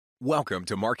Welcome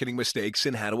to Marketing Mistakes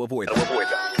and How to Avoid Them.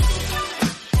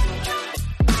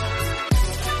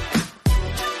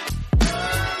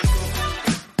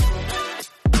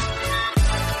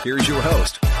 Here's your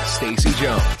host, Stacey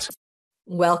Jones.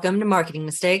 Welcome to Marketing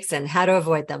Mistakes and How to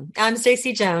Avoid Them. I'm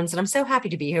Stacey Jones, and I'm so happy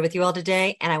to be here with you all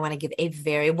today, and I want to give a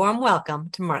very warm welcome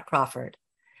to Mark Crawford.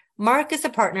 Mark is a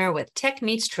partner with Tech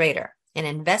Meets Trader, an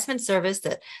investment service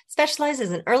that specializes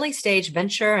in early-stage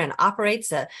venture and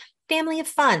operates a family of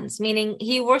funds, meaning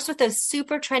he works with those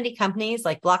super trendy companies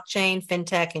like blockchain,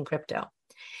 fintech, and crypto.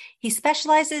 He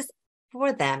specializes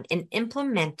for them in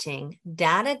implementing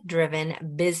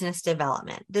data-driven business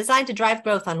development designed to drive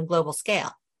growth on a global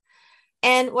scale.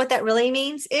 And what that really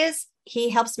means is he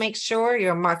helps make sure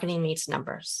your marketing meets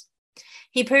numbers.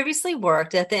 He previously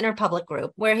worked at the Interpublic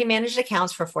Group, where he managed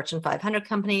accounts for Fortune 500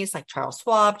 companies like Charles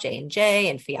Schwab, J&J,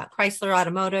 and Fiat Chrysler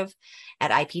Automotive.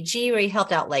 At IPG, where he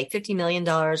helped outlay $50 million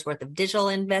worth of digital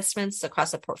investments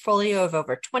across a portfolio of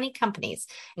over 20 companies,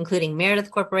 including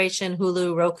Meredith Corporation,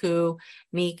 Hulu, Roku,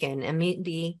 Meek, and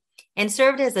Amidi, and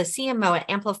served as a CMO at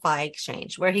Amplify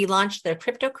Exchange, where he launched their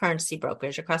cryptocurrency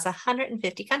brokerage across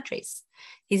 150 countries.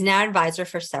 He's now an advisor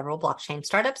for several blockchain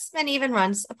startups and even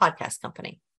runs a podcast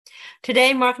company.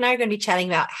 Today, Mark and I are going to be chatting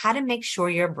about how to make sure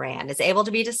your brand is able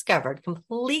to be discovered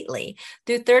completely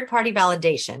through third-party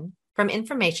validation from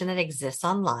information that exists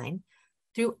online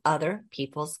through other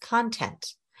people's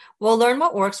content. We'll learn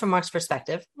what works from Mark's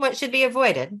perspective, what should be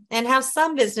avoided, and how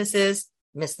some businesses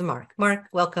miss the mark. Mark,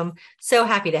 welcome. So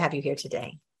happy to have you here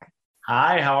today.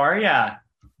 Hi, how are you?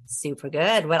 Super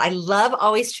good. What I love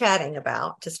always chatting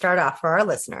about to start off for our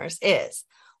listeners is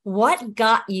what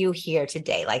got you here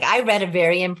today? Like, I read a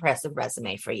very impressive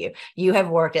resume for you. You have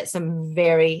worked at some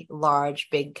very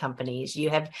large, big companies. You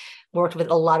have worked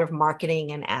with a lot of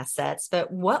marketing and assets,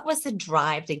 but what was the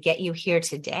drive to get you here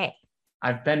today?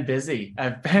 I've been busy.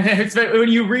 When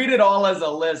you read it all as a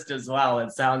list as well,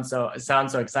 it sounds so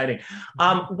exciting.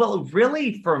 Well,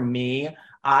 really for me,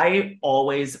 I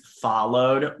always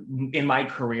followed in my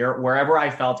career wherever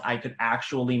I felt I could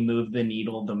actually move the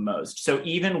needle the most. So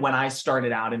even when I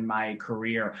started out in my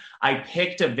career, I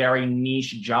picked a very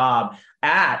niche job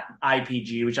at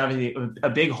IPG, which obviously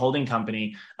a big holding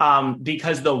company,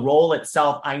 because the role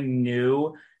itself I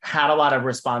knew had a lot of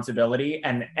responsibility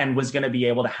and was going to be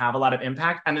able to have a lot of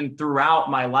impact. And then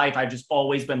throughout my life, I've just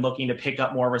always been looking to pick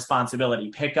up more responsibility,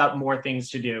 pick up more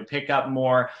things to do, pick up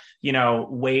more,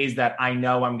 ways that I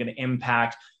know I'm going to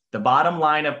impact the bottom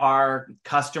line of our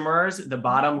customers, the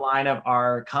bottom line of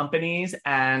our companies,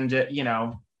 and,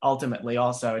 ultimately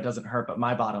also it doesn't hurt, but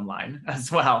my bottom line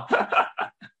as well.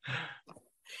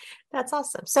 That's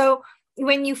awesome. So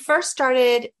when you first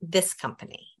started this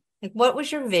company, like, what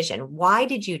was your vision? Why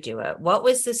did you do it? What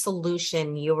was the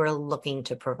solution you were looking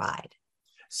to provide?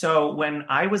 So when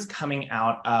I was coming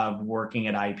out of working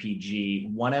at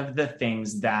IPG, one of the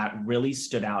things that really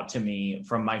stood out to me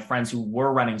from my friends who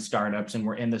were running startups and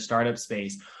were in the startup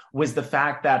space was the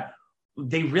fact that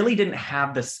they really didn't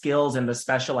have the skills and the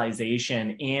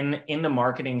specialization in the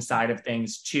marketing side of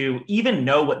things to even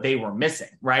know what they were missing,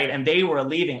 right? And they were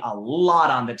leaving a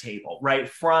lot on the table, right?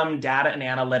 From data and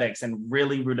analytics and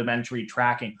really rudimentary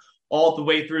tracking, all the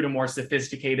way through to more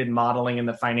sophisticated modeling in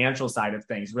the financial side of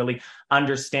things, really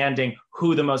understanding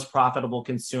who the most profitable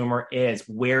consumer is,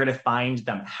 where to find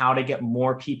them, how to get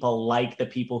more people like the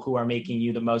people who are making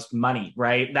you the most money,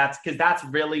 right? That's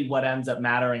really what ends up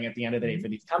mattering at the end of the day for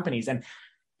these companies. And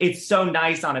it's so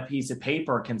nice on a piece of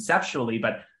paper conceptually,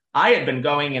 but I had been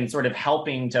going and sort of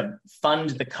helping to fund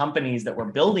the companies that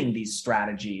were building these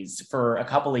strategies for a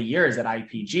couple of years at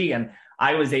IPG. And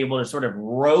I was able to sort of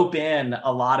rope in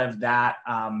a lot of that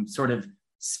sort of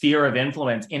sphere of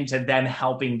influence into then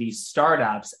helping these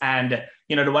startups. And,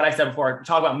 to what I said before,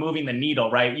 talk about moving the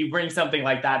needle, right? You bring something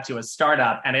like that to a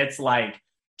startup and it's like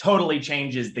totally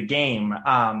changes the game,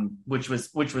 which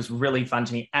was really fun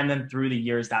to me. And then through the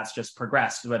years, that's just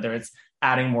progressed, whether it's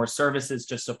adding more services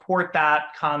to support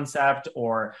that concept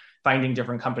or finding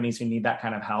different companies who need that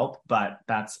kind of help. But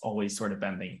that's always sort of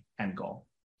been the end goal.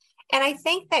 And I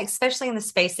think that especially in the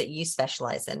space that you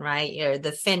specialize in, right?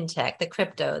 The fintech, the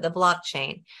crypto, the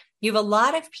blockchain, you have a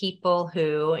lot of people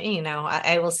who,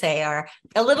 I will say are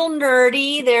a little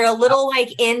nerdy. They're a little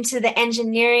into the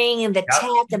engineering and the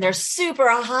tech, and they're super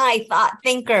high thought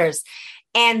thinkers.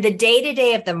 And the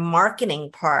day-to-day of the marketing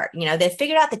part, they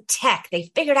figured out the tech,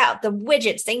 they figured out the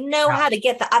widgets, they know how to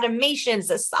get the automations,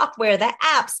 the software, the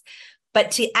apps.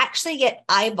 But to actually get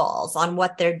eyeballs on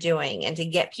what they're doing and to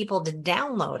get people to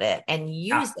download it and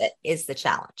use it is the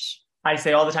challenge. I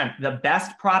say all the time, the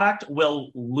best product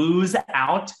will lose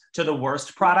out to the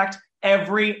worst product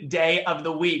every day of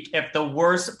the week if the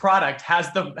worst product has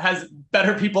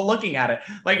better people looking at it.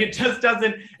 Like it just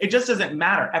doesn't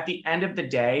matter. At the end of the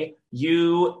day,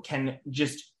 you can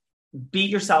just beat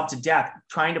yourself to death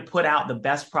trying to put out the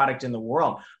best product in the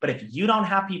world. But if you don't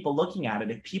have people looking at it,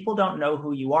 if people don't know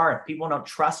who you are, if people don't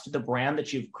trust the brand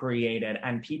that you've created,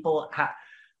 and people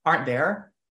aren't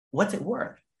there, what's it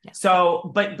worth? Yeah.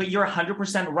 So, but you're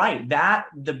 100% right that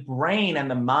the brain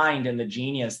and the mind and the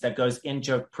genius that goes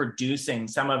into producing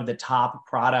some of the top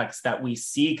products that we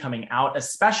see coming out,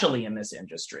 especially in this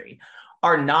industry,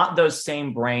 are not those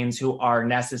same brains who are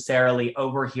necessarily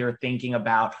over here thinking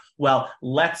about, well,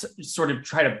 let's sort of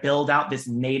try to build out this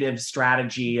native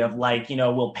strategy of like,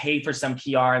 we'll pay for some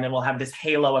PR and then we'll have this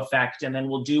halo effect and then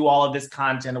we'll do all of this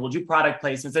content and we'll do product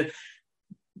placements.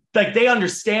 Like they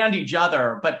understand each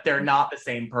other, but they're not the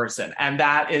same person. And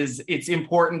it's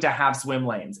important to have swim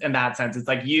lanes in that sense. It's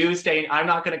like I'm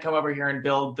not going to come over here and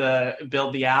build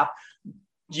the app.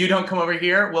 You don't come over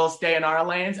here, we'll stay in our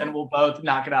lanes and we'll both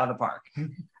knock it out of the park.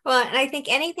 Well, and I think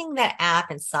anything that app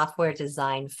and software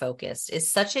design focused is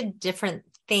such a different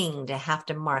thing to have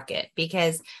to market,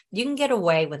 because you can get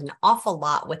away with an awful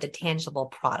lot with a tangible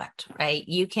product, right?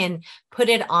 You can put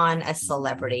it on a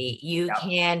celebrity. You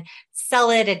can sell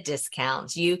it at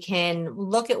discounts. You can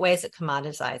look at ways of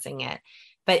commoditizing it.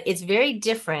 But it's very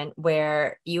different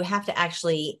where you have to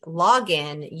actually log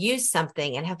in, use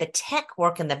something, and have the tech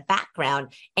work in the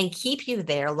background and keep you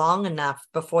there long enough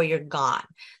before you're gone.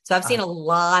 So I've seen a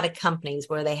lot of companies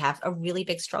where they have a really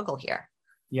big struggle here.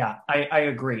 Yeah, I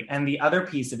agree. And the other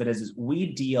piece of it is we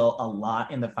deal a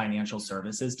lot in the financial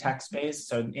services tech space.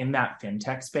 So in that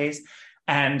fintech space,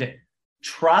 and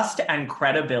trust and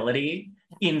credibility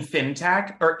in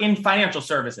fintech or in financial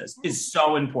services is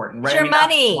so important, right? It's your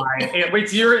money.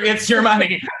 It's your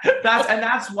money.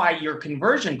 That's why your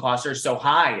conversion costs are so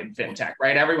high in fintech,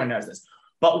 right? Everyone knows this.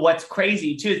 But what's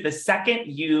crazy too is the second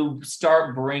you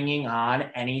start bringing on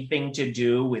anything to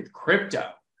do with crypto,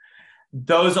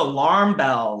 those alarm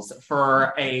bells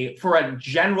for a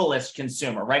generalist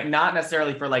consumer, right? Not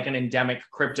necessarily for like an endemic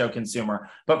crypto consumer,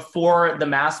 but for the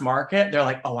mass market, they're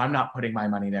like, oh, I'm not putting my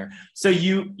money there. So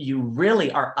you really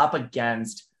are up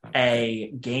against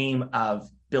a game of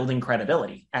building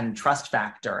credibility and trust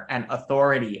factor and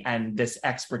authority and this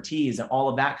expertise and all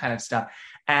of that kind of stuff.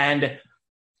 And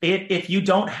if you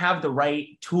don't have the right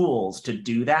tools to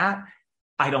do that,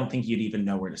 I don't think you'd even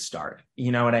know where to start.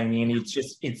 You know what I mean?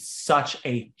 It's such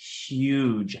a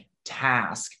huge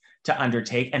task to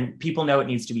undertake, and people know it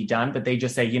needs to be done, but they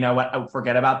just say, you know what, oh,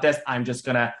 forget about this. I'm just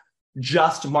going to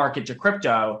just market to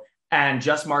crypto and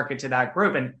just market to that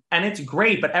group. And it's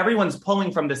great, but everyone's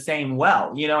pulling from the same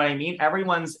well. You know what I mean?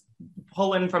 Everyone's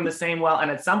pulling from the same well. And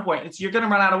at some point you're going to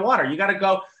run out of water. You got to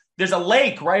go. There's a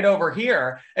lake right over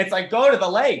here. It's like, go to the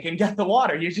lake and get the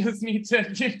water. You just need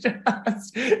them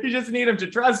to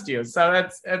trust you. So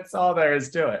that's all there is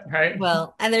to it, right?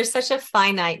 Well, and there's such a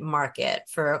finite market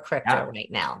for crypto right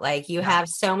now. Like you have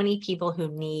so many people who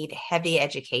need heavy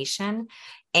education,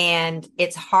 and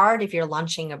it's hard if you're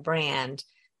launching a brand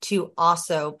to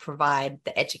also provide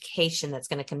the education that's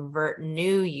going to convert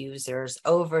new users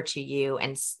over to you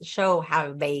and show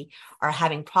how they are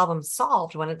having problems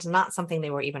solved when it's not something they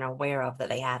were even aware of that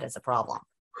they had as a problem.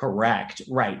 Correct.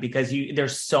 Right. Because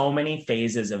there's so many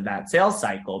phases of that sales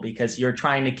cycle, because you're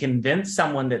trying to convince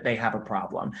someone that they have a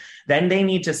problem. Then they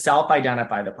need to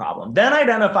self-identify the problem, then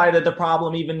identify that the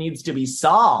problem even needs to be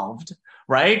solved.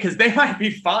 Right? Because they might be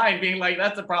fine being like,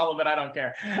 that's a problem, but I don't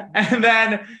care.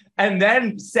 And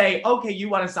then say, okay, you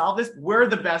want to solve this? We're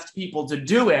the best people to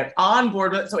do it, on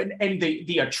board with it. So, and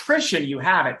the attrition you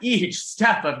have at each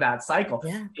step of that cycle,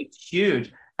 it's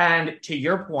huge. And to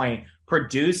your point,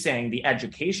 producing the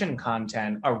education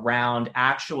content around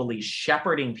actually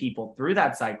shepherding people through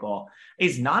that cycle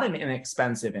is not an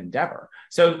inexpensive endeavor.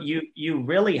 So you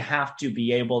really have to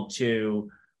be able to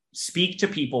speak to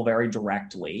people very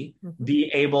directly, be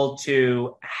able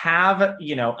to have,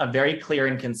 a very clear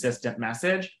and consistent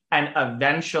message, and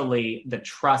eventually the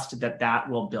trust that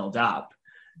will build up.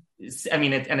 I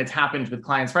mean, it's happened with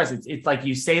clients first. It's like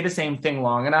you say the same thing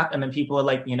long enough, and then people are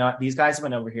like, these guys have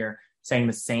been over here saying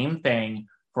the same thing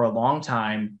for a long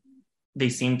time. They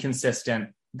seem consistent.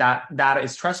 That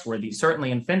is trustworthy.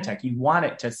 Certainly in fintech, you want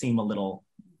it to seem a little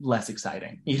less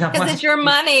exciting. Because it's your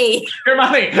money. Your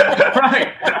money,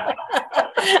 right?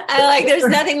 I like, there's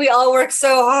nothing, we all work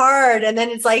so hard. And then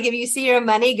it's like, if you see your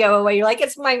money go away, you're like,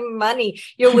 it's my money.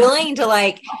 You're willing to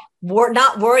like,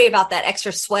 not worry about that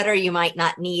extra sweater you might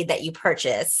not need that you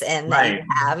purchase and that you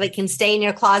have. It can stay in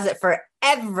your closet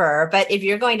forever. But if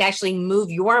you're going to actually move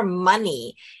your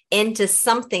money into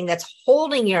something that's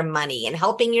holding your money and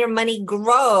helping your money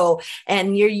grow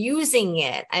and you're using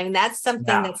it, I mean, that's something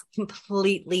that's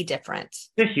completely different.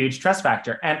 It's a huge trust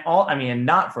factor. And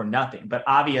not for nothing, but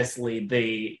obviously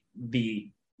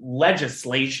the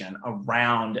legislation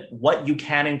around what you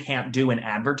can and can't do in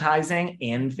advertising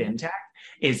in fintech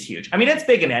is huge. I mean, it's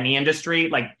big in any industry.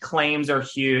 Like claims are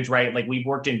huge, right? Like we've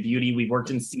worked in beauty, we've worked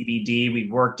in CBD,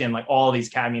 we've worked in like all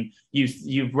these. I mean,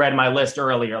 you've read my list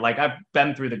earlier. Like I've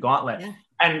been through the gauntlet,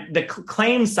 and the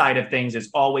claim side of things is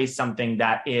always something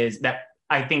that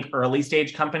I think early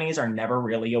stage companies are never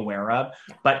really aware of,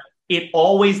 but it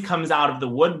always comes out of the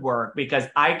woodwork, because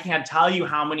I can't tell you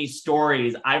how many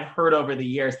stories I've heard over the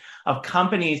years of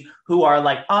companies who are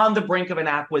like on the brink of an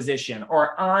acquisition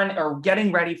or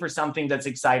getting ready for something that's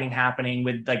exciting happening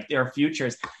with like their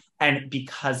futures. And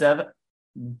because of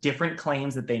different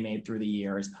claims that they made through the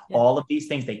years, all of these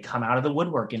things, they come out of the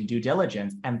woodwork in due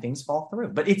diligence and things fall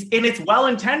through. But it's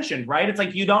well-intentioned, right? It's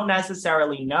like, you don't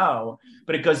necessarily know,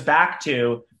 but it goes back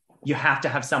to, you have to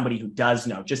have somebody who does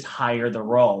know. Just hire the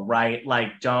role, right?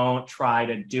 Like, don't try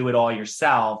to do it all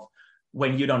yourself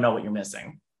when you don't know what you're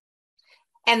missing.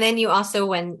 And then you also,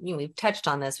 we've touched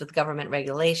on this with government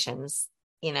regulations,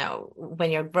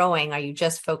 when you're growing, are you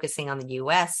just focusing on the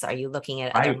US? Are you looking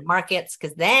at other markets?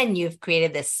 Because then you've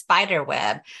created this spider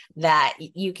web that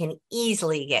you can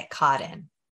easily get caught in.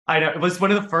 I know. It was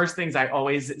one of the first things I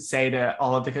always say to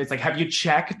all of the kids, like, have you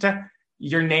checked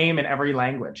your name in every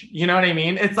language? You know what I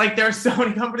mean? It's like, there are so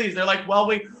many companies, they're like,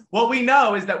 well, what we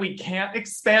know is that we can't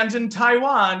expand in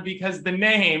Taiwan because the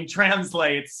name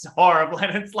translates horrible.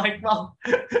 And it's like, well,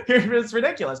 it's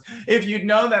ridiculous. If you'd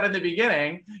known that in the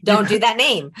beginning, don't do that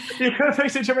name. You could have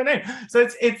picked a different name. So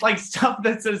it's like stuff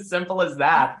that's as simple as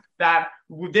that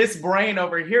this brain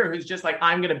over here, who's just like,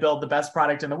 I'm going to build the best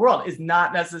product in the world, is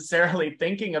not necessarily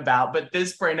thinking about, but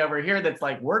this brain over here that's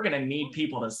like, we're going to need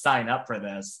people to sign up for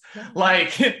this.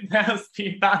 Like,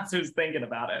 that's who's thinking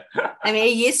about it. I mean,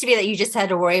 it used to be that you just had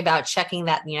to worry about checking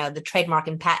that, the trademark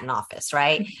and patent office,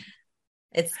 right?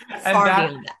 It's far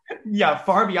beyond that. Yeah,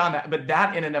 far beyond that. But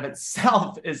that in and of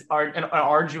itself is an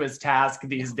arduous task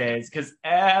these days, because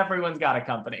everyone's got a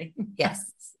company. Yes,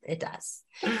 it does.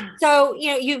 So,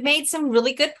 you've made some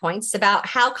really good points about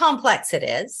how complex it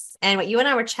is. And what you and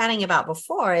I were chatting about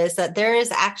before is that there is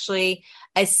actually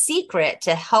a secret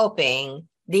to helping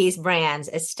these brands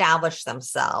establish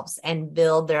themselves and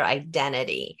build their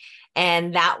identity.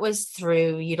 And that was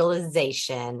through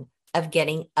utilization of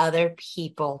getting other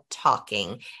people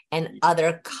talking and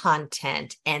other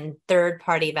content and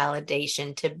third-party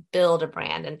validation to build a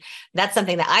brand. And that's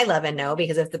something that I love and know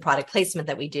because of the product placement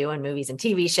that we do in movies and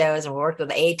TV shows. And we work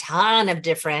with a ton of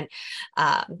different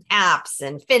apps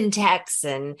and fintechs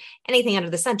and anything under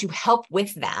the sun to help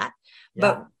with that. Yeah.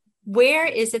 But where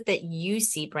is it that you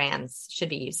see brands should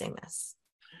be using this?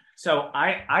 So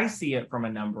I see it from a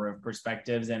number of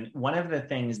perspectives. And one of the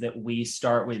things that we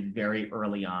start with very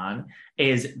early on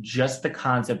is just the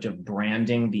concept of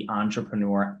branding the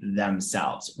entrepreneur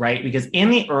themselves, right? Because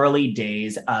in the early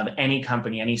days of any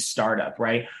company, any startup,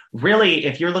 right? Really,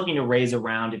 if you're looking to raise a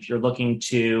round, if you're looking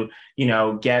to,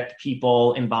 get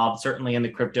people involved, certainly in the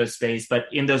crypto space, but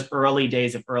in those early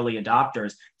days of early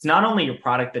adopters, it's not only your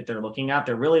product that they're looking at,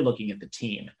 they're really looking at the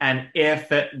team. And if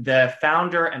the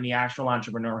founder and the actual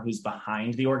entrepreneur who's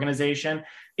behind the organization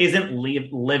isn't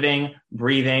living,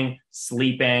 breathing,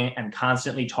 sleeping, and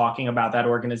constantly talking about that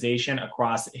organization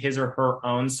across his or her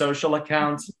own social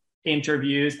accounts,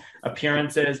 interviews,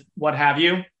 appearances, what have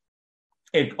you,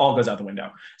 it all goes out the window.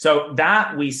 So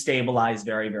that we stabilize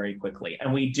very, very quickly.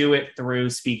 And we do it through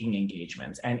speaking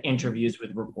engagements and interviews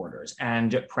with reporters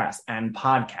and press and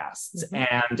podcasts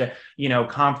and,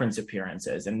 conference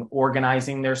appearances and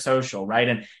organizing their social,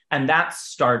 right? And that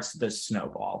starts the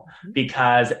snowball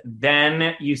because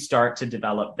then you start to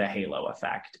develop the halo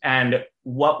effect. And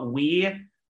what we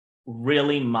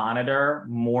really monitor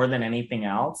more than anything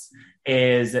else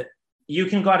is you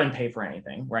can go out and pay for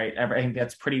anything, right? I think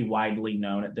that's pretty widely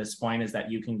known at this point, is that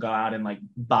you can go out and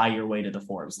buy your way to the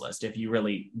Forbes list if you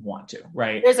really want to,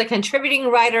 right? There's a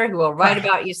contributing writer who will write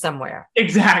about you somewhere.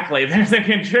 Exactly. There's a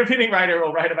contributing writer who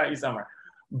will write about you somewhere.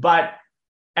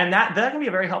 And that can be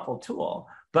a very helpful tool,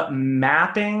 but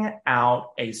mapping out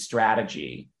a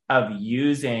strategy of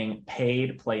using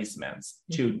paid placements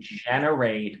to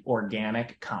generate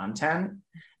organic content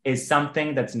is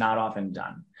something that's not often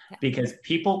done. because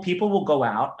people will go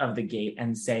out of the gate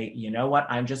and say, you know what,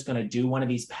 I'm just going to do one of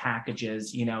these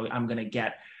packages. I'm going to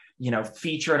get,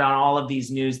 featured on all of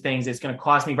these news things. It's going to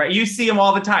cost me, right? You see them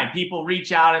all the time. People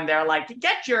reach out and they're like,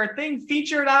 get your thing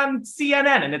featured on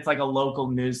CNN. And it's like a local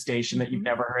news station that you've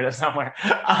never heard of somewhere.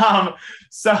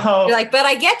 So you're like, but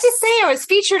I get to say I was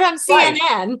featured on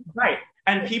CNN. Right.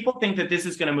 And people think that this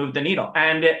is going to move the needle.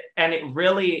 And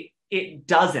it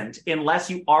doesn't, unless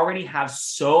you already have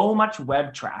so much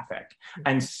web traffic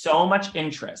and so much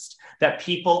interest that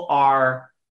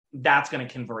that's going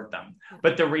to convert them.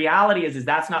 But the reality is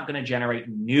that's not going to generate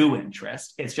new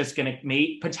interest. It's just going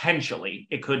to potentially,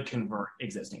 it could convert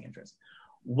existing interest.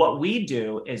 What we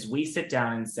do is we sit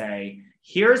down and say,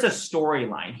 here's a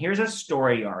storyline, here's a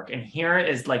story arc, and here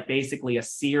is like basically a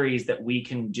series that we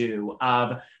can do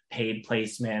of paid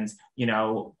placements,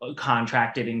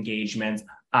 contracted engagements,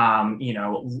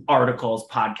 articles,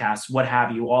 podcasts, what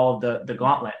have you, all of the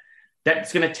gauntlet.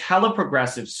 That's going to tell a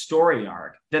progressive story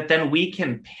arc that then we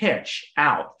can pitch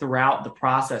out throughout the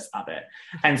process of it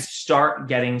and start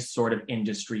getting sort of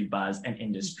industry buzz and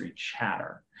industry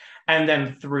chatter. And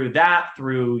then through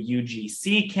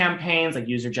UGC campaigns, like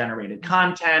user generated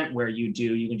content, where you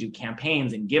can do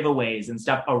campaigns and giveaways and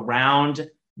stuff around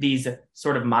these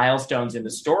sort of milestones in the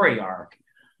story arc.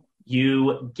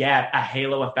 You get a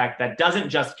halo effect that doesn't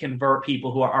just convert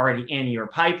people who are already in your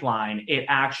pipeline. It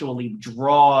actually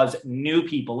draws new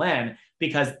people in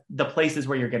because the places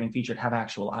where you're getting featured have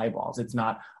actual eyeballs. It's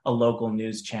not a local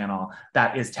news channel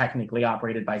that is technically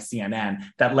operated by CNN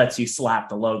that lets you slap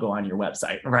the logo on your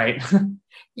website, right?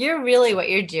 What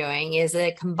you're doing is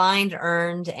a combined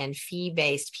earned and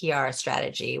fee-based PR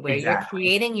strategy where You're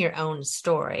creating your own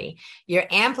story. You're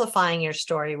amplifying your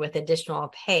story with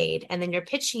additional paid, and then you're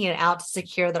pitching it out to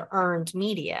secure the earned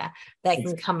media that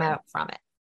can come out from it.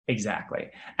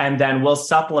 Exactly. And then we'll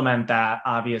supplement that,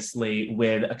 obviously,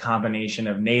 with a combination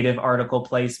of native article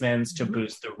placements to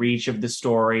boost the reach of the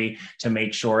story, to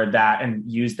make sure that,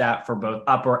 and use that for both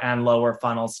upper and lower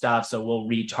funnel stuff. So we'll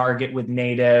retarget with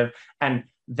native. And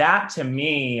that, to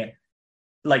me,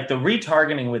 like the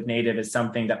retargeting with native is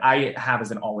something that I have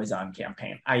as an always on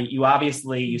campaign.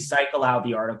 You cycle out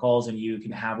the articles and you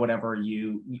can have whatever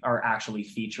you are actually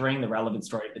featuring, the relevant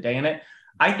story of the day in it.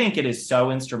 I think it is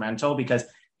so instrumental because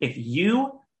if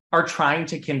you are trying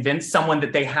to convince someone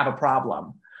that they have a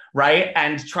problem, right,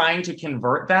 and trying to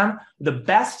convert them, the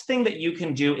best thing that you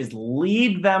can do is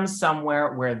lead them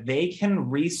somewhere where they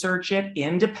can research it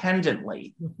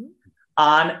independently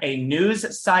on a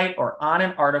news site or on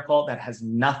an article that has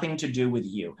nothing to do with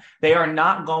you. They are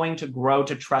not going to grow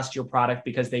to trust your product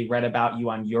because they read about you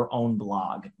on your own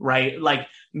blog, right? Like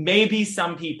maybe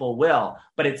some people will,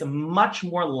 but it's much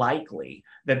more likely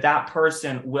that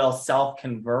person will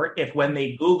self-convert if when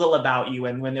they Google about you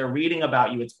and when they're reading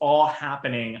about you, it's all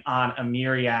happening on a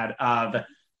myriad of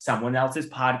someone else's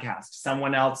podcast,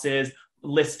 someone else's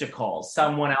listicles,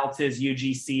 someone else's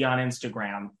UGC on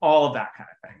Instagram, all of that kind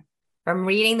of thing. From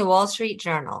reading the Wall Street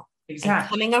Journal,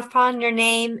 exactly, coming upon your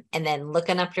name and then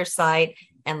looking up your site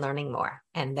and learning more.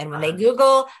 And then when they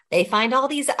Google, they find all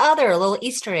these other little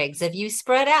Easter eggs of you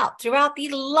spread out throughout the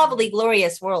lovely,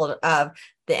 glorious world of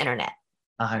the internet.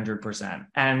 100%.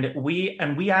 And we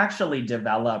actually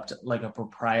developed like a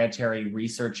proprietary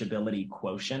researchability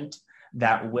quotient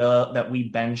that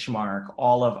we benchmark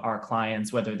all of our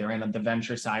clients, whether they're in the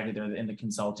venture side or they're in the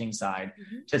consulting side,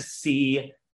 to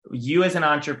see you as an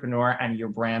entrepreneur and your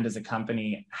brand as a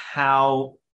company,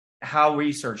 how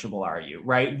researchable are you,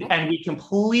 right? And we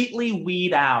completely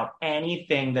weed out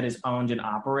anything that is owned and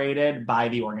operated by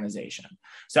the organization.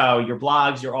 So your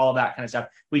blogs, your all that kind of stuff.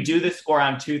 We do this score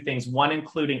on two things: one,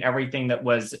 including everything that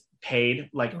was paid,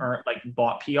 like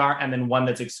bought PR, and then one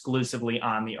that's exclusively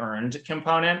on the earned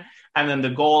component. And then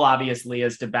the goal, obviously,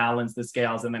 is to balance the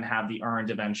scales and then have the earned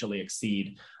eventually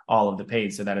exceed all of the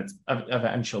paid, so that it's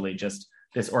eventually just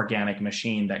this organic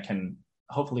machine that can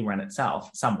hopefully run itself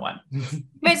somewhat.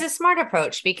 But it's a smart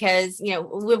approach because,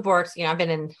 we've worked, I've been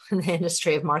in the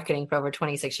industry of marketing for over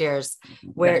 26 years,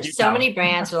 where many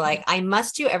brands are like, I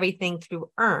must do everything through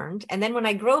earned. And then when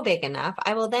I grow big enough,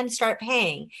 I will then start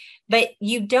paying. But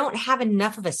you don't have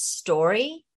enough of a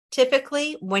story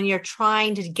typically when you're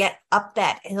trying to get up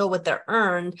that hill with the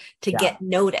earned to get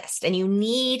noticed. And you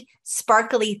need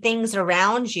sparkly things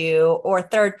around you or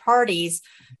third parties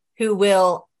who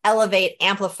will elevate,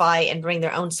 amplify, and bring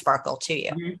their own sparkle to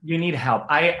you. You need help.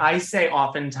 I say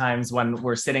oftentimes when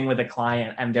we're sitting with a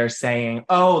client and they're saying,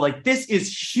 oh, like this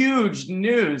is huge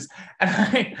news.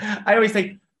 And I always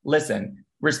say, listen,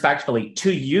 respectfully,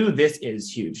 to you, this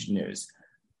is huge news.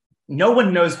 No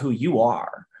one knows who you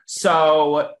are.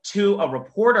 So to a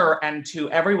reporter and to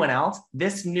everyone else,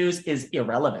 this news is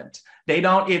irrelevant.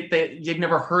 You've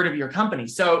never heard of your company.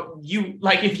 So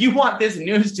if you want this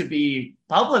news to be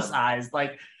publicized,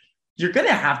 like, you're going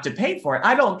to have to pay for it.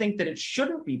 I don't think that it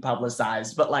shouldn't be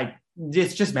publicized, but like,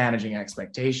 it's just managing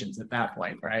expectations at that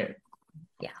point, right?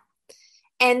 Yeah.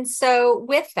 And so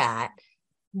with that,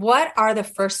 what are the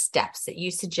first steps that you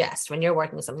suggest when you're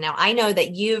working with someone? Now, I know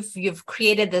that you've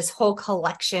created this whole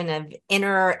collection of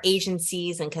inner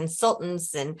agencies and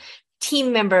consultants and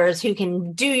team members who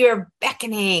can do your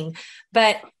beckoning,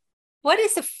 but what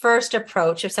is the first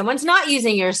approach if someone's not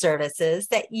using your services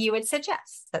that you would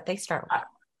suggest that they start with?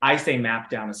 I say map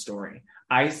down a story.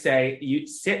 I say you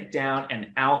sit down and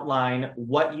outline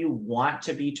what you want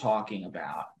to be talking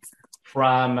about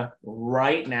from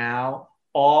right now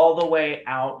all the way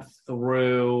out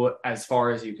through as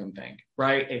far as you can think,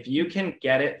 right? If you can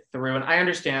get it through, and I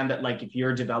understand that like if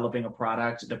you're developing a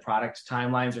product, the product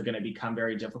timelines are going to become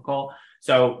very difficult.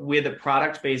 So with a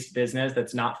product-based business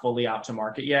that's not fully out to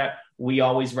market yet, we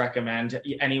always recommend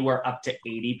anywhere up to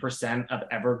 80% of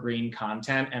evergreen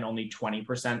content and only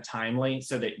 20% timely,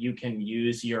 so that you can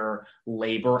use your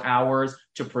labor hours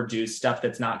to produce stuff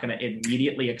that's not going to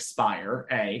immediately expire,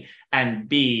 A, and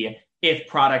B, if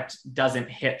product doesn't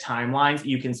hit timelines,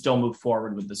 you can still move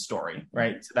forward with the story,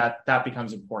 right? So that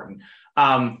becomes important.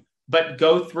 But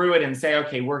go through it and say,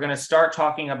 okay, we're going to start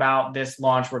talking about this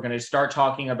launch. We're going to start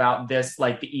talking about this,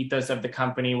 like the ethos of the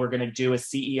company. We're going to do a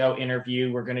CEO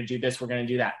interview. We're going to do this. We're going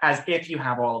to do that, as if you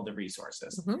have all of the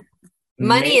resources. Mm-hmm.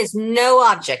 Money is no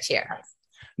object here.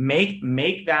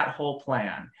 Make that whole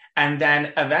plan. And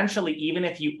then eventually, even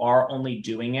if you are only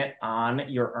doing it on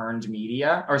your owned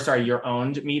media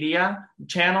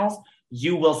channels,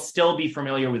 you will still be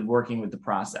familiar with working with the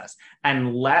process,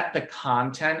 and let the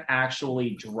content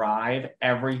actually drive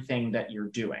everything that you're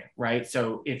doing, right?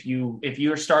 So if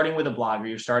you're starting with a blog or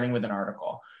you're starting with an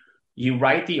article, you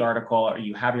write the article, or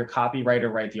you have your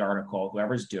copywriter write the article,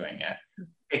 whoever's doing it,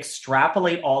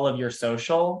 extrapolate all of your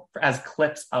social as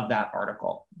clips of that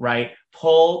article, right?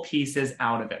 Pull pieces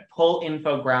out of it, pull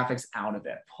infographics out of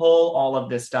it, pull all of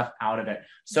this stuff out of it,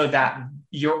 so that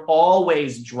you're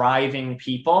always driving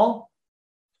people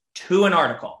to an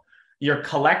article. You're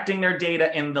collecting their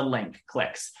data in the link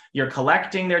clicks. You're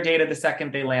collecting their data the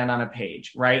second they land on a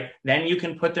page, right? Then you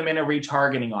can put them in a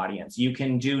retargeting audience. You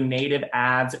can do native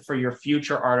ads for your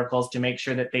future articles to make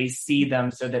sure that they see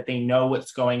them, so that they know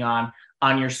what's going on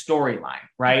your storyline,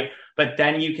 right? But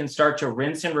then you can start to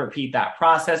rinse and repeat that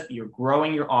process. You're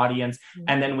growing your audience.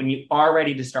 And then when you are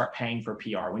ready to start paying for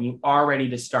PR, when you are ready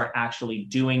to start actually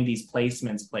doing these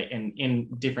placements in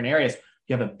different areas,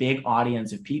 you have a big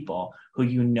audience of people who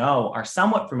are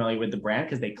somewhat familiar with the brand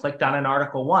because they clicked on an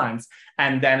article once.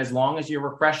 And then as long as you're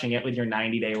refreshing it with your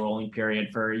 90-day rolling period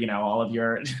for, all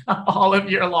of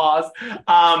your laws,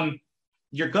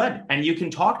 you're good. And you can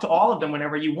talk to all of them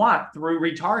whenever you want through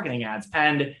retargeting ads,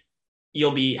 and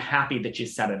you'll be happy that you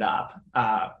set it up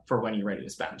for when you're ready to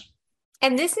spend.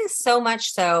 And this is so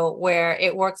much so where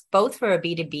it works both for a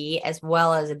B2B as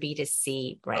well as a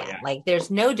B2C brand. Oh, yeah. Like there's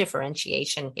no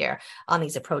differentiation here on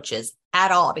these approaches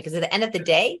at all, because at the end of the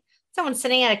day, someone's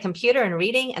sitting at a computer and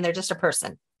reading, and they're just a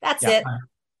person. That's it.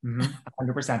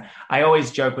 100%. I always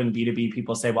joke when B2B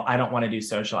people say, well, I don't want to do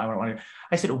social.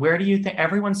 I said, where do you think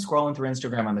everyone's scrolling through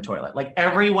Instagram on the toilet? Like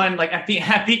everyone, like at the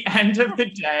end of the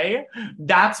day,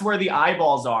 that's where the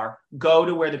eyeballs are. Go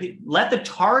to where let the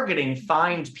targeting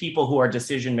find people who are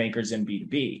decision makers in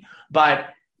B2B. But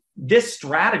this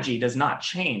strategy does not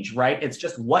change, right? It's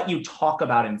just what you talk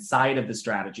about inside of the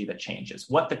strategy that changes,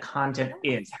 what the content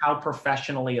is, how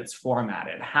professionally it's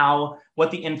formatted,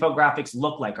 what the infographics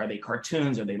look like. Are they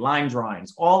cartoons? Are they line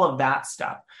drawings? All of that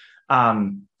stuff.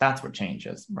 That's what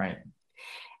changes, right?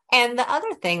 And the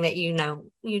other thing that,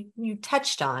 you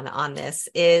touched on this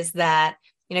is that,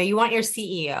 you want your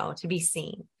CEO to be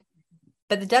seen,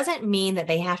 but it doesn't mean that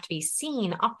they have to be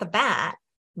seen off the bat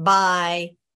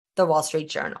by the Wall Street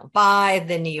Journal, by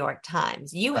the New York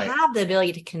Times. You have the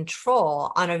ability to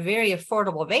control on a very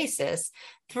affordable basis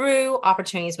through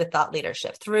opportunities with thought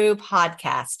leadership, through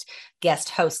podcast guest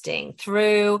hosting,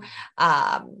 through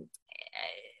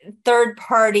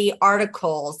third-party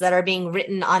articles that are being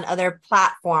written on other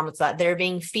platforms that they're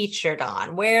being featured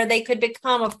on, where they could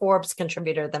become a Forbes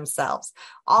contributor themselves.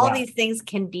 All of these things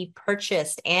can be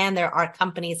purchased, and there are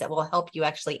companies that will help you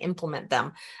actually implement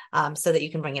them so that you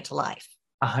can bring it to life.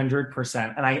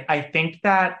 100%. And I think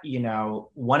that,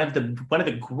 one of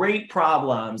the great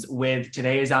problems with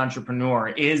today's entrepreneur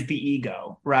is the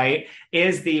ego, right?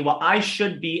 I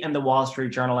should be in the Wall Street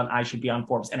Journal and I should be on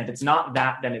Forbes. And if it's not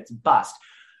that, then it's bust.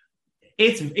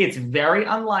 it's very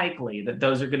unlikely that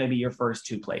those are going to be your first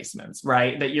two placements,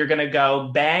 right? That you're going to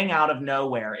go bang out of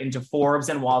nowhere into Forbes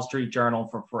and Wall Street Journal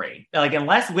for free. Like,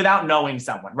 unless without knowing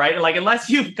someone, right? Like, unless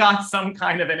you've got some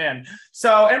kind of an in.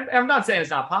 So, and I'm not saying it's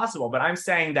not possible, but I'm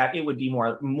saying that it would be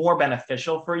more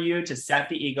beneficial for you to set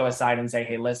the ego aside and say,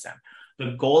 hey, listen,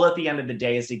 the goal at the end of the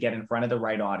day is to get in front of the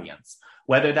right audience.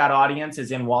 Whether that audience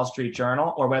is in Wall Street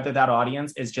Journal or whether that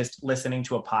audience is just listening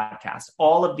to a podcast,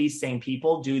 all of these same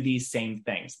people do these same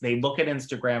things. They look at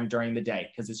Instagram during the day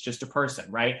because it's just a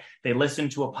person, right? They listen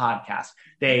to a podcast.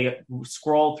 They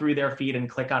scroll through their feed and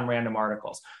click on random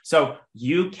articles. So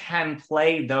you can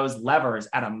play those levers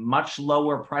at a much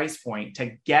lower price point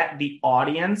to get the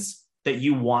audience that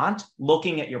you want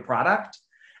looking at your product.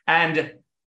 And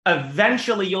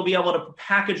eventually you'll be able to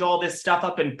package all this stuff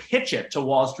up and pitch it to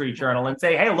Wall Street Journal and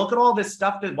say, hey, look at all this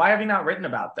stuff. Why have you not written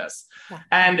about this? Yeah.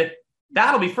 And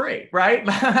that'll be free, right?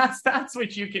 That's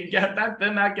what you can get.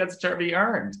 Then that gets to be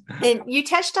earned. And you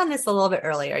touched on this a little bit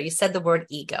earlier. You said the word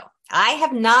ego. I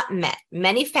have not met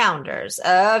many founders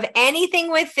of anything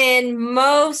within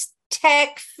most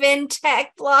tech, fintech,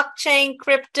 blockchain,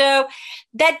 crypto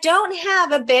that don't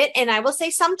have a bit, and I will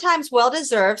say sometimes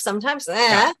well-deserved, sometimes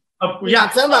not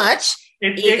so much.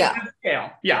 Ego.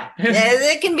 Yeah.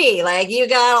 It can be like, you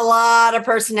got a lot of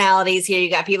personalities here. You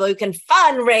got people who can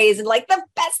fundraise and like the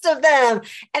best of them.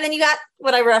 And then you got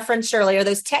what I referenced earlier,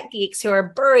 those tech geeks who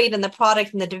are buried in the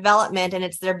product and the development, and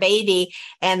it's their baby.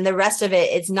 And the rest of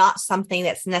it is not something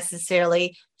that's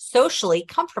necessarily socially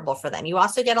comfortable for them. You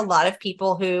also get a lot of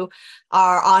people who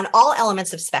are on all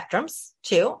elements of spectrums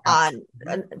too,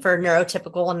 for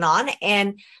neurotypical and non.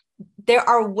 And there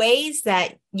are ways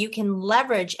that you can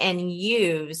leverage and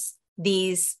use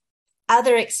these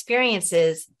other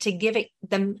experiences to give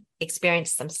them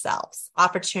experience themselves,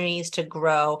 opportunities to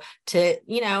grow, to,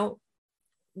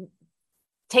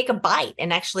 take a bite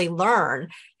and actually learn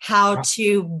how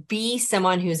to be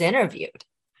someone who's interviewed.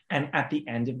 And at the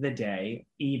end of the day,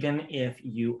 even if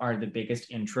you are the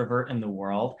biggest introvert in the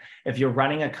world, if you're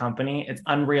running a company, it's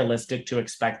unrealistic to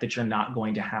expect that you're not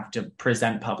going to have to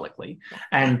present publicly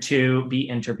and to be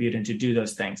interviewed and to do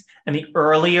those things. And the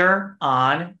earlier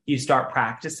on you start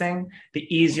practicing, the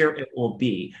easier it will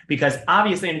be. Because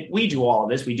obviously, and we do all of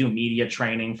this, we do media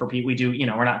training for people. We do,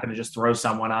 we're not going to just throw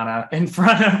someone in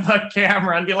front of a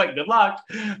camera and be like, good luck.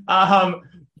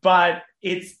 But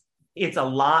it's a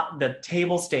lot, the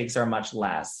table stakes are much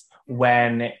less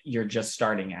when you're just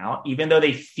starting out, even though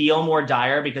they feel more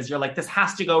dire because you're like, this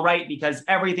has to go right because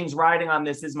everything's riding on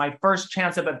this. Is my first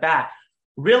chance up at bat.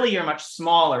 Really, you're much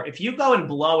smaller. If you go and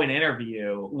blow an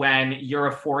interview when you're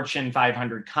a Fortune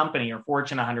 500 company or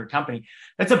Fortune 100 company,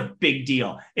 that's a big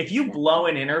deal. If you blow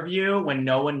an interview when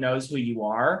no one knows who you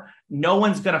are, no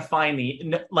one's going to find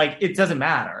it doesn't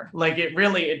matter.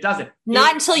 It doesn't.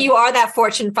 Not until you are that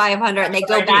Fortune 500 and they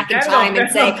go back in time and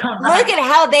say, look at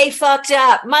how they fucked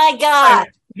up. My God.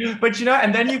 But,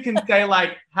 and then you can say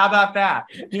how about that?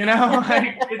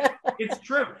 It's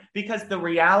true, because the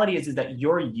reality is that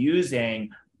you're using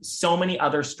so many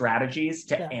other strategies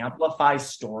to amplify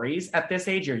stories at this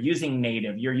age. You're using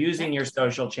native, you're using your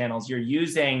social channels, you're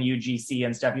using UGC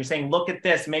and stuff. You're saying, look at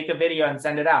this, make a video and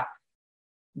send it out.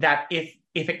 That if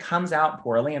it comes out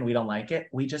poorly and we don't like it,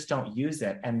 we just don't use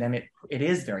it. And then it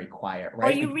is very quiet,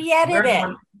 right? Or you re-edit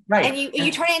it. Right. And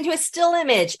you turn it into a still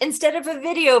image instead of a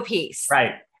video piece.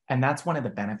 Right. And that's one of the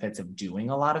benefits of doing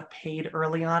a lot of paid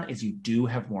early on is you do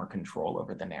have more control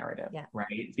over the narrative,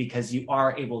 right? Because you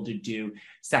are able to do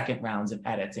second rounds of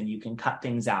edits and you can cut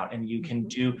things out and you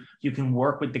can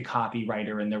work with the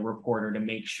copywriter and the reporter to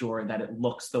make sure that it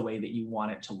looks the way that you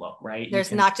want it to look, right?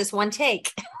 There's not just one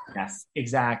take. Yes,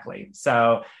 exactly.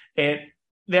 So there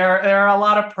are a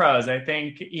lot of pros. I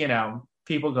think,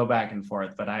 people go back and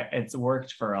forth, but it's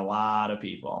worked for a lot of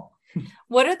people.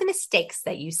 What are the mistakes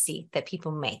that you see that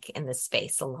people make in this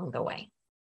space along the way?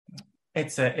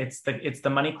 It's the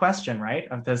money question, right?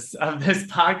 Of this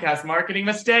podcast, marketing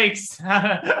mistakes.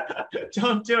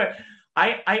 Don't do it.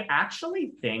 I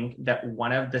actually think that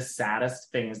one of the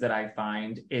saddest things that I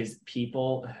find is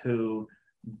people who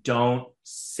don't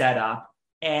set up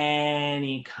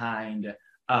any kind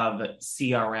of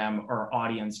CRM or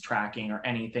audience tracking or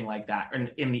anything like that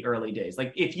in the early days.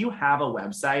 Like, if you have a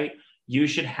website, you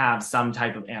should have some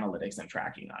type of analytics and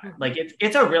tracking on it. Like,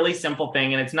 it's a really simple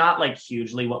thing, and it's not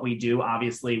hugely what we do.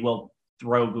 Obviously, we'll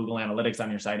throw Google Analytics on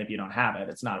your site if you don't have it.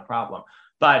 It's not a problem.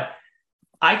 But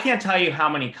I can't tell you how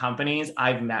many companies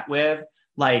I've met with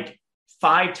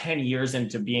 5-10 years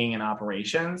into being in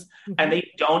operations, and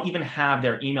they don't even have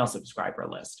their email subscriber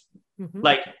list.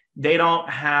 They don't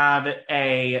have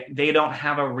a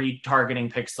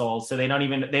retargeting pixel. So they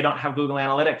don't have Google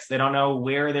Analytics. They don't know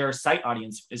where their site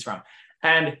audience is from.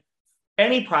 And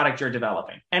any product you're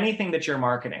developing, anything that you're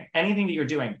marketing, anything that you're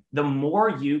doing, the more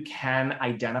you can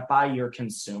identify your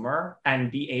consumer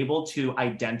and be able to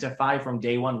identify from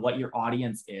day one what your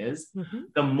audience is,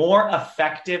 the more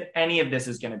effective any of this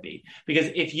is going to be. Because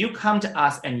if you come to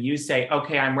us and you say,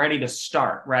 okay, I'm ready to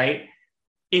start, right?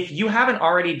 If you haven't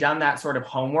already done that sort of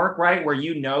homework, right, where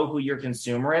you know who your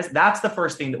consumer is, that's the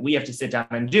first thing that we have to sit down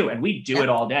and do. And we do it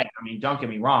all day. I mean, don't get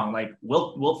me wrong, like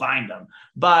we'll find them.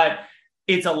 But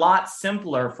it's a lot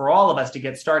simpler for all of us to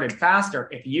get started faster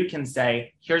if you can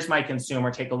say, here's my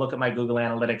consumer, take a look at my Google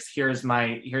Analytics, here's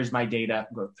my data,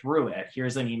 go through it,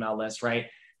 here's an email list, right?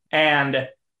 And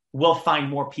we'll find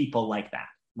more people like that,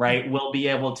 right? We'll be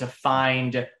able to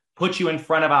put you in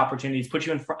front of opportunities, put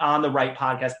you on the right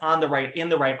podcast, in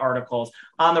the right articles,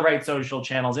 on the right social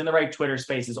channels, in the right Twitter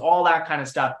spaces, all that kind of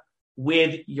stuff,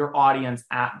 with your audience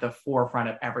at the forefront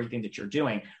of everything that you're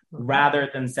doing, rather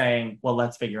than saying, well,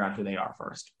 let's figure out who they are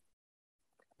first.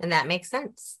 And that makes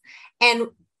sense. And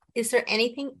is there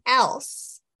anything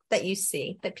else that you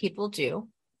see that people do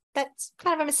that's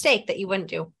kind of a mistake that you wouldn't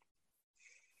do?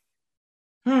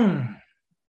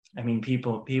 I mean,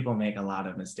 people make a lot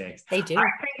of mistakes. They do.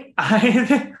 I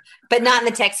think, but not in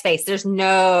the tech space. There's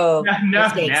no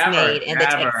mistakes made in the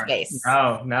tech space.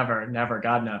 No, never.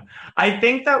 God, no. I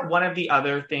think that one of the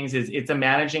other things is it's a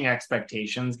managing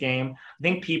expectations game. I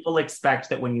think people expect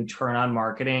that when you turn on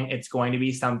marketing, it's going to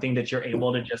be something that you're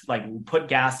able to just like put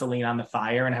gasoline on the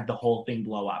fire and have the whole thing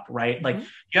blow up, right? Like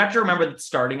you have to remember that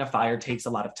starting a fire takes a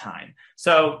lot of time.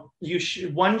 So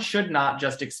one should not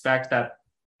just expect that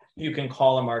you can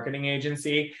call a marketing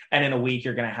agency and in a week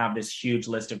you're going to have this huge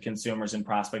list of consumers and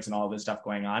prospects and all of this stuff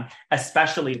going on,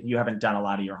 especially if you haven't done a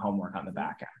lot of your homework on the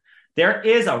back end. There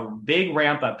is a big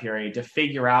ramp up period to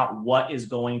figure out what is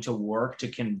going to work to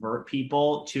convert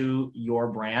people to your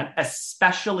brand,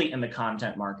 especially in the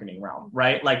content marketing realm,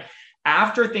 right? Like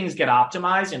after things get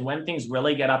optimized and when things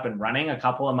really get up and running a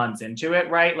couple of months into it,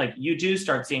 right? Like you do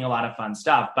start seeing a lot of fun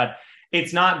stuff, but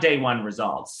it's not day one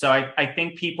results. So I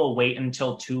think people wait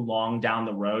until too long down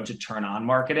the road to turn on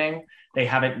marketing. They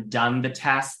haven't done the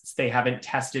tests. They haven't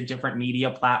tested different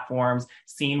media platforms,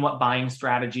 seen what buying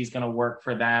strategy is going to work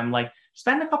for them. Like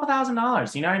spend a couple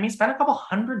 $1,000s, you know what I mean? Spend a couple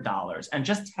 $100s and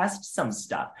just test some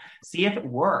stuff. See if it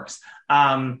works.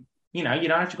 You know, you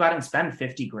don't have to go out and spend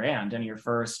 50 grand on your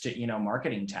first,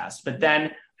 marketing test, but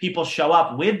then people show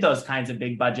up with those kinds of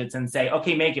big budgets and say,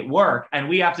 okay, make it work. And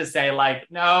we have to say like,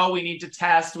 no, we need to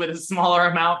test with a smaller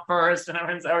amount first. And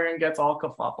everyone gets all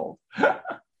kerfuffled.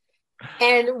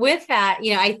 And with that,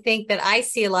 I think that I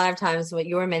see a lot of times what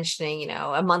you were mentioning,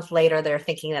 a month later, they're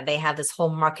thinking that they have this whole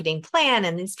marketing plan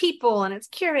and these people and it's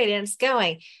curated and it's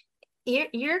going.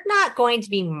 You're not going to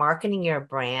be marketing your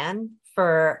brand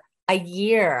for a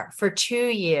year, for 2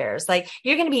 years. Like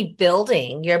you're going to be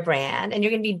building your brand and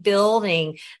you're going to be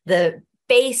building the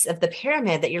base of the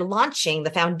pyramid that you're launching, the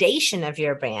foundation of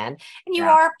your brand. And you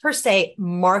are per se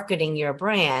marketing your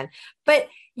brand, but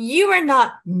you are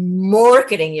not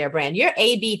marketing your brand. You're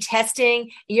A/B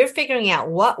testing. You're figuring out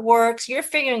what works. You're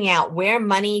figuring out where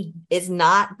money is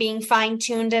not being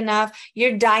fine-tuned enough.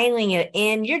 You're dialing it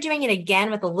in. You're doing it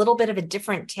again with a little bit of a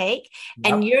different take.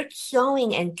 Yep. And you're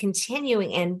going and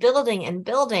continuing and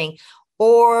building,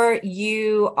 or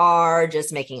you are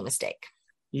just making a mistake.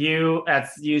 You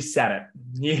said it.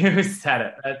 You said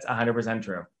it. That's 100%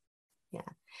 true. Yeah.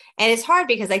 And it's hard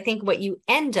because I think what you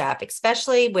end up,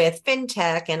 especially with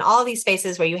fintech and all these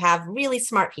spaces where you have really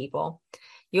smart people,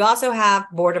 you also have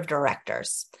board of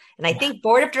directors. And I think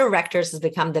board of directors has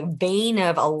become the bane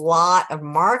of a lot of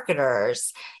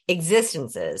marketers'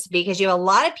 existences because you have a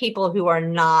lot of people who are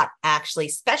not actually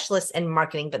specialists in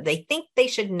marketing, but they think they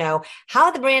should know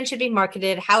how the brand should be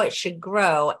marketed, how it should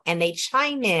grow. And they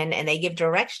chime in and they give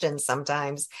directions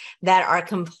sometimes that are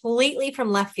completely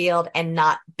from left field and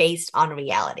not based on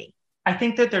reality. I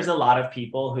think that there's a lot of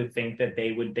people who think that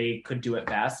they could do it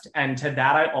best. And to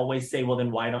that, I always say, well, then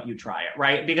why don't you try it?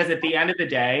 Right. Because at the end of the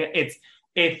day, it's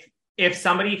if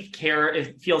somebody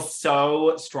feels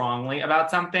so strongly about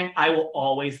something, I will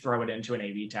always throw it into an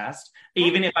A/B test,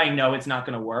 even if I know it's not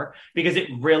going to work, because it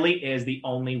really is the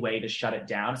only way to shut it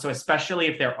down. So especially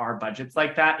if there are budgets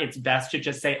like that, it's best to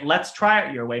just say, let's try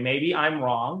it your way. Maybe I'm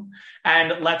wrong.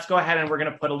 And let's go ahead and we're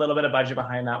going to put a little bit of budget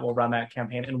behind that. We'll run that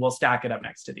campaign and we'll stack it up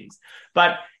next to these.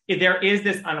 But there is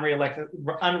this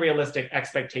unrealistic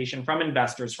expectation from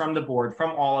investors, from the board,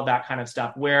 from all of that kind of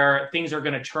stuff, where things are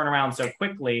going to turn around so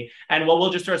quickly. And well,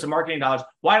 we'll just throw some marketing dollars.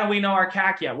 Why don't we know our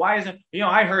CAC yet? Why isn't,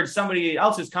 I heard somebody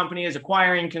else's company is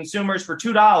acquiring consumers for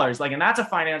 $2. Like, and that's a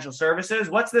financial services.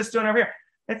 What's this doing over here?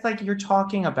 It's like, you're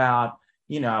talking about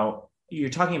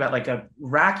like a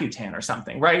Rakuten or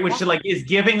something, right? Which is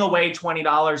giving away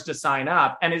 $20 to sign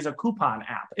up and is a coupon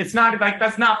app. It's not like,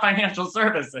 that's not financial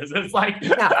services. It's like,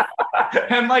 no.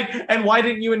 and why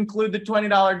didn't you include the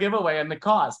 $20 giveaway and the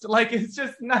cost? Like, it's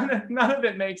just none of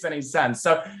it makes any sense.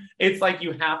 So it's like,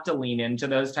 you have to lean into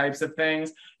those types of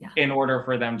things in order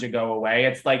for them to go away.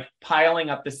 It's like piling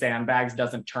up the sandbags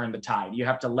doesn't turn the tide. You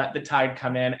have to let the tide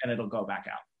come in and it'll go back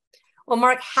out. Well,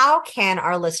 Mark, how can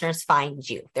our listeners find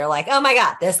you? They're like, oh my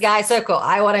God, this guy's so cool.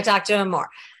 I want to talk to him more.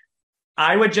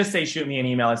 I would just say, shoot me an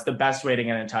email. It's the best way to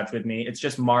get in touch with me. It's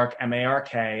just Mark,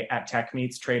 M-A-R-K,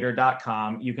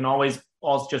 @techmeetstrader.com. You can always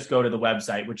also just go to the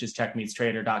website, which is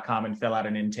techmeetstrader.com, and fill out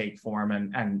an intake form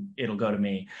and it'll go to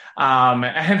me.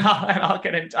 And I'll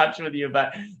get in touch with you.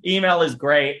 But email is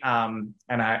great. And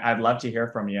I'd love to hear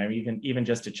from you, even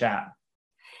just to chat.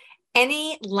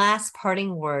 Any last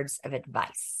parting words of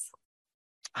advice?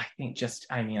 I think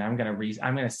I'm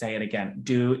going to say it again.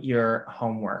 Do your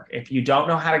homework. If you don't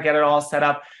know how to get it all set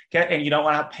up, and you don't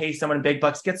want to pay someone big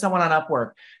bucks, get someone on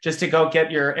Upwork just to go get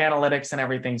your analytics and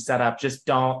everything set up. Just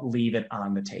don't leave it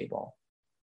on the table.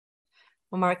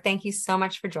 Well, Mark, thank you so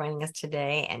much for joining us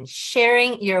today and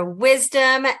sharing your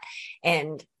wisdom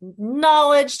and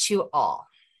knowledge to all.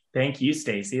 Thank you,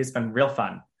 Stacey. It's been real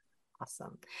fun.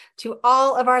 Awesome. To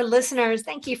all of our listeners,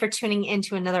 thank you for tuning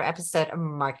into another episode of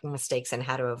Marketing Mistakes and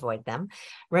How to Avoid Them.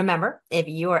 Remember, if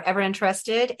you are ever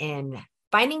interested in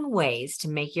finding ways to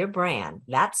make your brand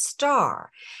that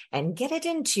star and get it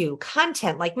into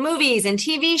content like movies and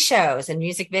TV shows and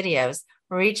music videos,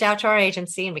 reach out to our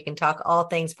agency and we can talk all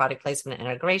things product placement and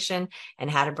integration and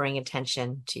how to bring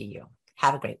attention to you.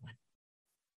 Have a great one.